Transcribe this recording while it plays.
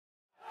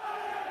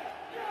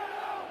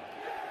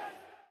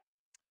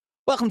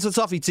Welcome to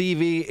Toffee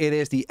TV. It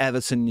is the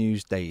Everton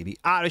News Daily.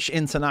 Irish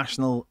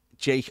international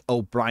Jake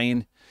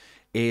O'Brien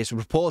is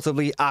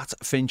reportedly at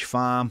Finch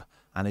Farm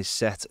and is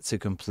set to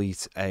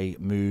complete a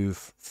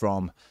move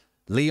from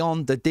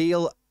Lyon. The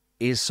deal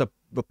is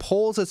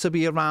reported to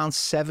be around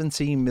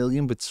 17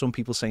 million, with some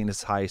people saying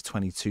as high as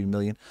 22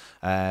 million,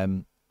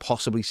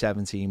 possibly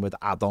 17 with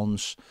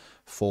add-ons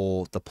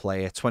for the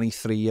player.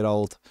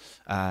 23-year-old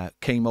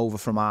came over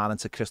from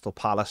Ireland to Crystal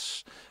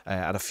Palace,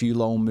 had a few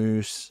loan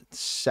moves,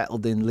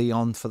 settled in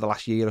Lyon for the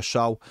last year or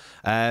so.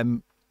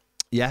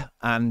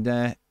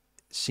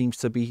 Seems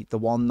to be the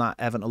one that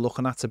Everton are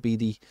looking at to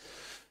be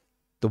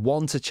the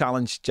one to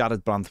challenge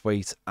Jared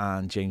Branthwaite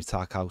and James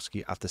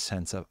Tarkowski at the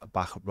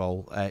centre-back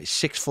role.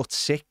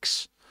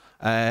 6'6",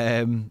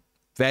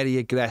 very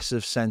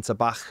aggressive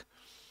centre-back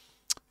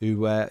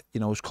who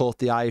has caught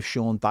the eye of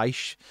Sean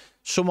Dyche.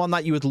 Someone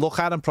that you would look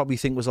at and probably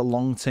think was a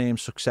long-term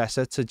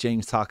successor to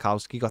James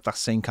Tarkowski. Got that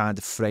same kind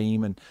of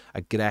frame and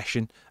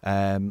aggression.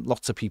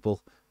 Lots of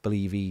people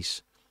believe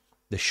he's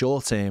the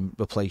short-term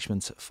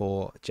replacement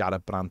for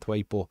Jared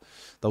Branthwaite, but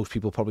those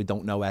people probably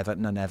don't know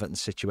Everton and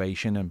Everton's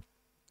situation, and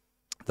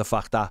the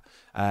fact that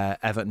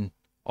Everton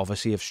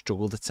obviously have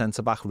struggled at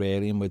centre-back,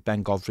 really, and with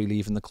Ben Godfrey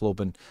leaving the club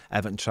and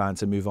Everton trying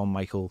to move on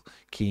Michael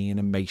Keane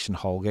and Mason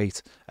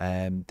Holgate,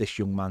 this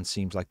young man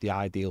seems like the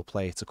ideal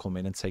player to come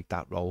in and take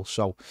that role.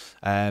 So,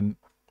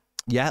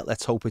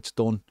 let's hope it's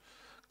done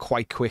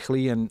quite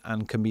quickly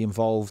and can be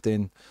involved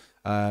in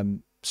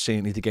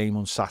certainly the game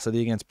on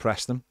Saturday against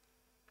Preston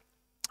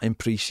in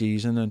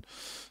pre-season and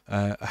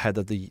ahead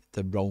of the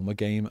Roma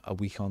game a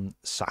week on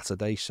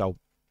Saturday. So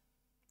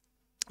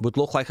would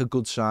look like a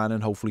good sign,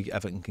 and hopefully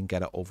Everton can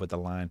get it over the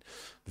line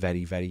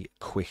very, very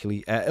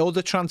quickly.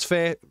 Other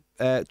transfer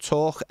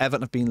talk,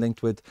 Everton have been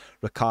linked with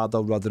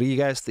Ricardo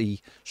Rodriguez, the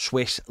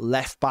Swiss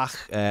left-back,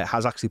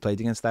 has actually played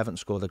against Everton,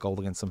 scored a goal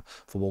against them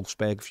for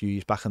Wolfsburg a few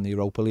years back in the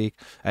Europa League.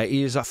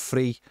 He is a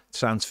free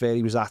transfer.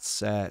 He was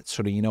at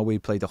Torino, where he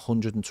played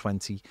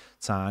 120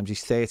 times.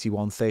 He's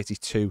 31,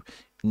 32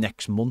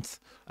 next month.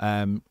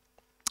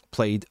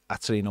 Played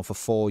at Torino for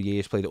 4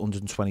 years, played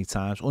 120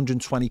 times,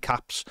 120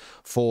 caps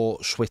for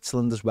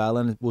Switzerland as well,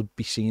 and it would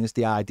be seen as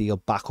the ideal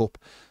backup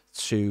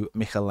to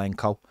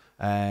Michalenko.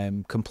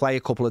 Can play a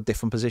couple of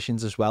different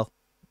positions as well.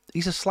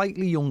 He's a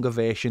slightly younger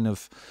version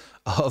of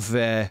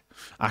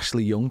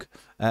Ashley Young.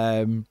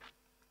 But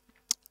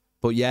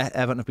yeah,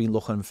 Everton have been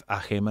looking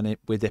at him, and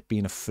with it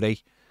being a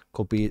free,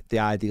 could be the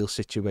ideal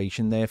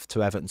situation there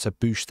to Everton to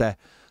boost the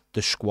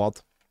squad.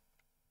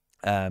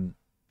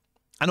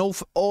 And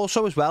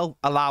also as well,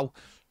 allow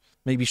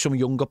maybe some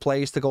younger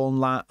players to go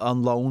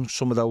on loan.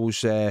 Some of those,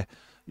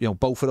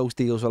 both of those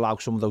deals allow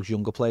some of those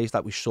younger players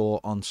that we saw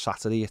on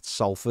Saturday at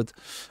Salford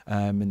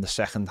in the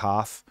second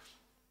half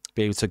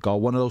be able to go.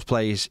 One of those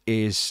players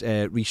is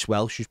Reece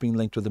Welsh, who's been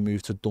linked with a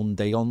move to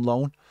Dundee on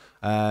loan.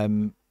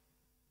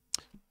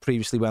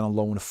 Previously went on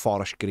loan at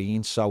Forest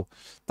Green, so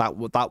that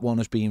one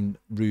has been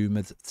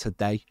rumoured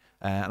today.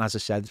 And as I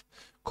said,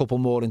 a couple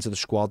more into the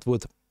squad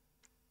would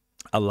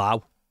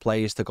allow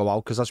players to go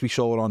out, because as we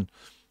saw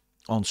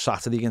on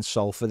Saturday against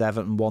Salford,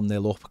 Everton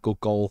 1-0 up, good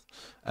goal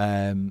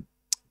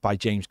by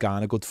James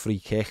Garner, good free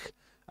kick,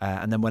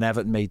 and then when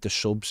Everton made the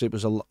subs, it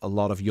was a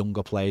lot of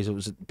younger players. It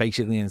was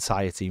basically an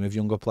entire team of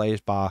younger players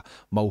bar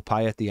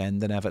Mopai at the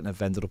end, and Everton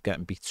have ended up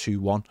getting beat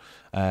 2-1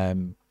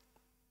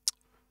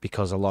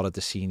 because a lot of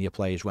the senior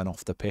players went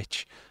off the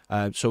pitch.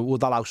 So it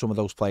would allow some of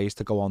those players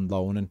to go on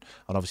loan and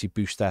obviously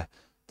boost the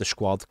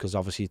squad, because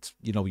obviously it's,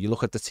 you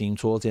look at the team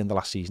towards the end of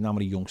last season, how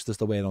many youngsters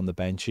there were on the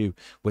bench who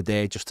were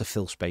there just to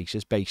fill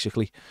spaces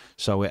basically.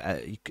 So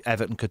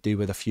Everton could do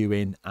with a few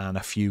in and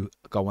a few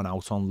going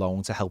out on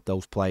loan to help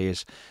those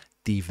players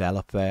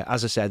develop.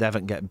 As I said,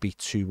 Everton getting beat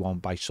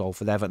 2-1 by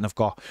Salford. Everton have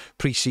got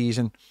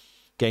pre-season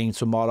game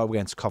tomorrow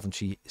against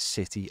Coventry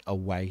City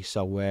away,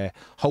 so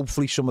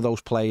hopefully some of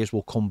those players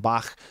will come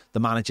back. The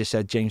manager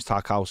said James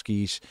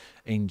Tarkowski's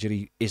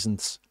injury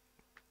isn't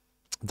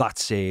that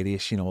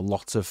serious.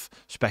 Lots of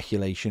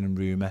speculation and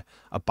rumour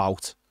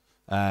about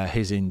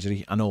his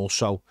injury, and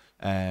also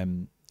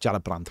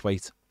Jared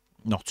Branthwaite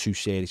not too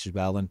serious as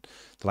well, and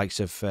the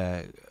likes of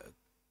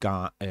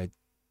Adissa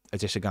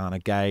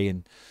Garner-Gay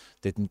and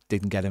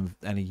didn't get him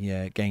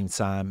any game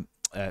time,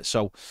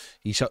 so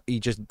he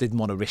just didn't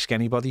want to risk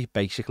anybody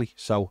basically.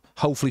 So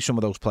hopefully some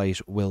of those players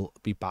will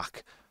be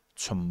back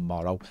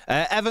tomorrow.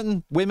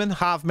 Everton women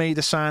have made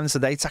a signing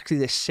today. It's actually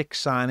their 6th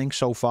signing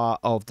so far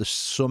of the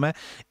summer.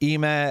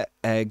 Ima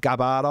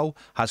Gabaro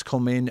has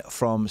come in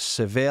from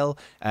Seville,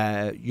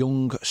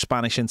 young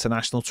Spanish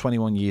international,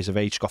 21 years of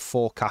age, got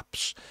 4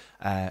 caps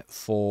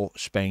for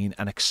Spain,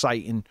 an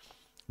exciting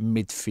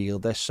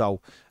midfielder. So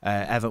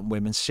Everton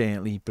women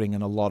certainly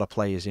bringing a lot of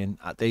players in.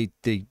 They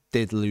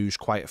did lose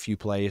quite a few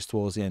players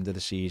towards the end of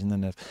the season,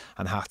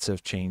 and had to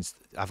have changed.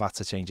 I've had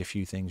to change a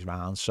few things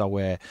around.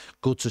 So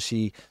good to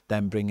see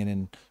them bringing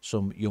in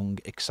some young,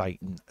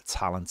 exciting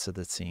talent to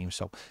the team.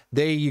 So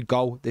there you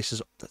go.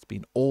 That's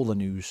been all the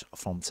news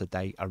from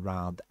today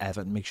around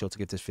Everton. Make sure to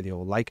give this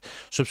video a like,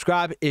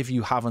 subscribe if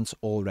you haven't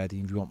already.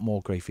 If you want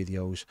more great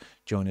videos,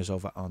 join us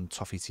over on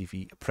Toffee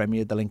TV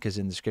Premier. The link is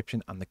in the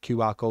description, and the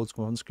QR codes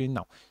come on screen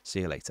now.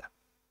 See you later.